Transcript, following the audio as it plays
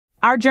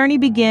Our journey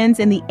begins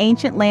in the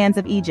ancient lands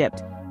of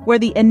Egypt, where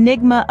the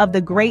enigma of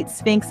the Great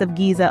Sphinx of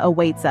Giza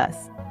awaits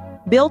us.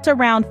 Built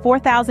around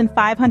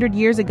 4,500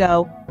 years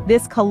ago,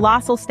 this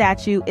colossal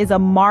statue is a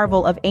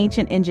marvel of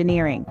ancient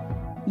engineering.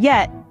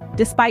 Yet,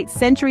 despite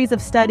centuries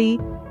of study,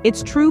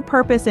 its true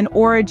purpose and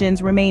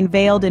origins remain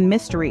veiled in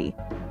mystery.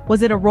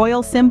 Was it a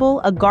royal symbol,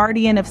 a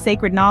guardian of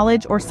sacred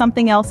knowledge, or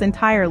something else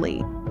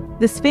entirely?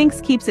 The Sphinx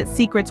keeps its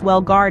secrets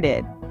well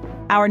guarded.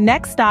 Our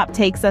next stop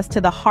takes us to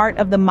the heart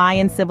of the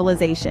Mayan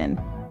civilization,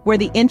 where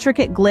the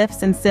intricate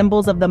glyphs and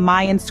symbols of the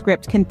Mayan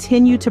script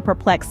continue to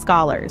perplex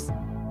scholars.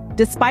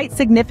 Despite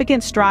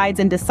significant strides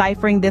in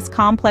deciphering this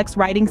complex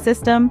writing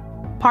system,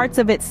 parts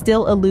of it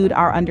still elude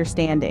our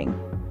understanding.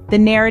 The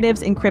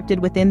narratives encrypted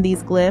within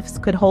these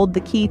glyphs could hold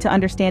the key to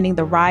understanding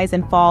the rise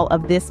and fall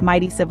of this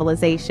mighty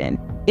civilization,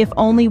 if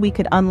only we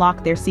could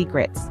unlock their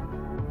secrets.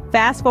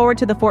 Fast forward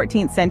to the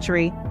 14th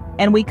century,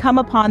 and we come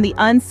upon the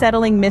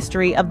unsettling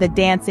mystery of the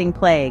dancing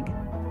plague.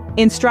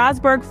 In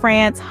Strasbourg,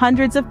 France,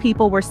 hundreds of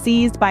people were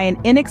seized by an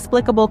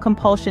inexplicable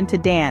compulsion to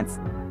dance,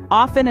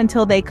 often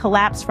until they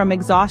collapsed from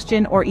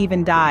exhaustion or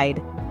even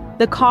died.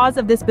 The cause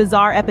of this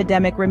bizarre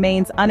epidemic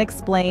remains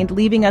unexplained,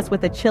 leaving us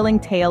with a chilling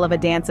tale of a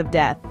dance of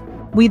death.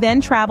 We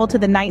then travel to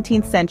the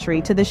 19th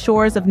century to the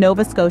shores of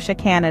Nova Scotia,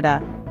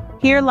 Canada.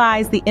 Here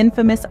lies the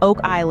infamous Oak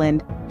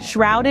Island,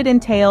 shrouded in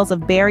tales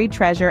of buried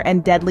treasure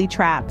and deadly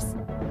traps.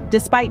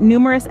 Despite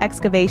numerous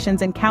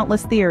excavations and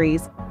countless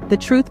theories, the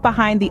truth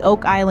behind the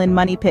Oak Island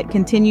money pit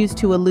continues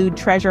to elude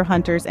treasure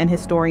hunters and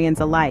historians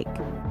alike.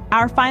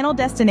 Our final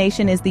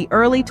destination is the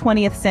early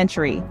 20th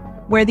century,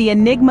 where the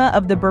enigma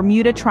of the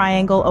Bermuda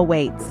Triangle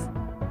awaits.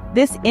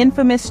 This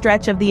infamous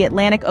stretch of the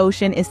Atlantic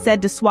Ocean is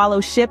said to swallow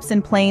ships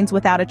and planes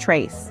without a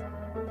trace.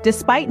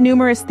 Despite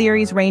numerous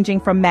theories ranging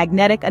from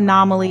magnetic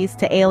anomalies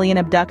to alien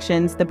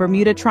abductions, the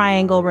Bermuda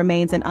Triangle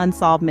remains an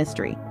unsolved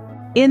mystery.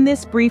 In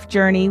this brief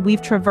journey,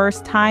 we've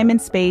traversed time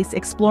and space,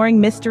 exploring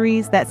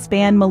mysteries that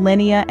span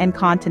millennia and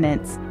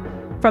continents.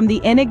 From the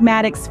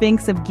enigmatic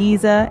Sphinx of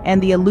Giza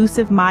and the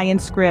elusive Mayan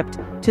script,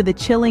 to the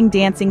chilling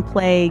dancing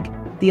plague,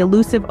 the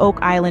elusive Oak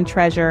Island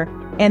treasure,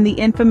 and the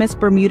infamous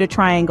Bermuda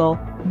Triangle,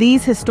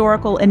 these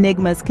historical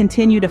enigmas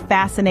continue to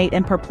fascinate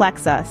and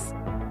perplex us.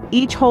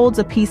 Each holds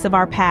a piece of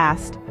our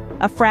past,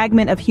 a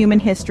fragment of human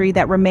history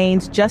that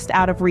remains just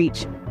out of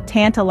reach,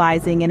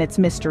 tantalizing in its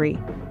mystery.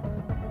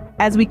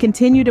 As we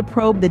continue to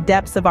probe the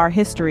depths of our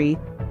history,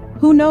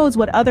 who knows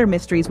what other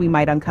mysteries we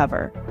might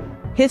uncover?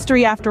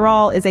 History, after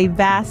all, is a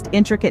vast,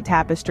 intricate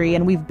tapestry,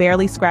 and we've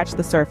barely scratched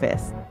the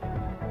surface.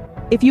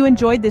 If you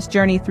enjoyed this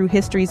journey through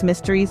history's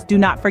mysteries, do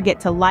not forget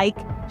to like,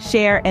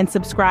 share, and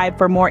subscribe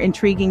for more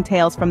intriguing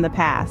tales from the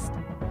past.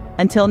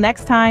 Until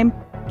next time,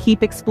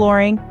 keep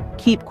exploring,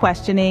 keep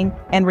questioning,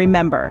 and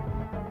remember,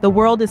 the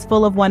world is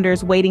full of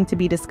wonders waiting to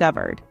be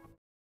discovered.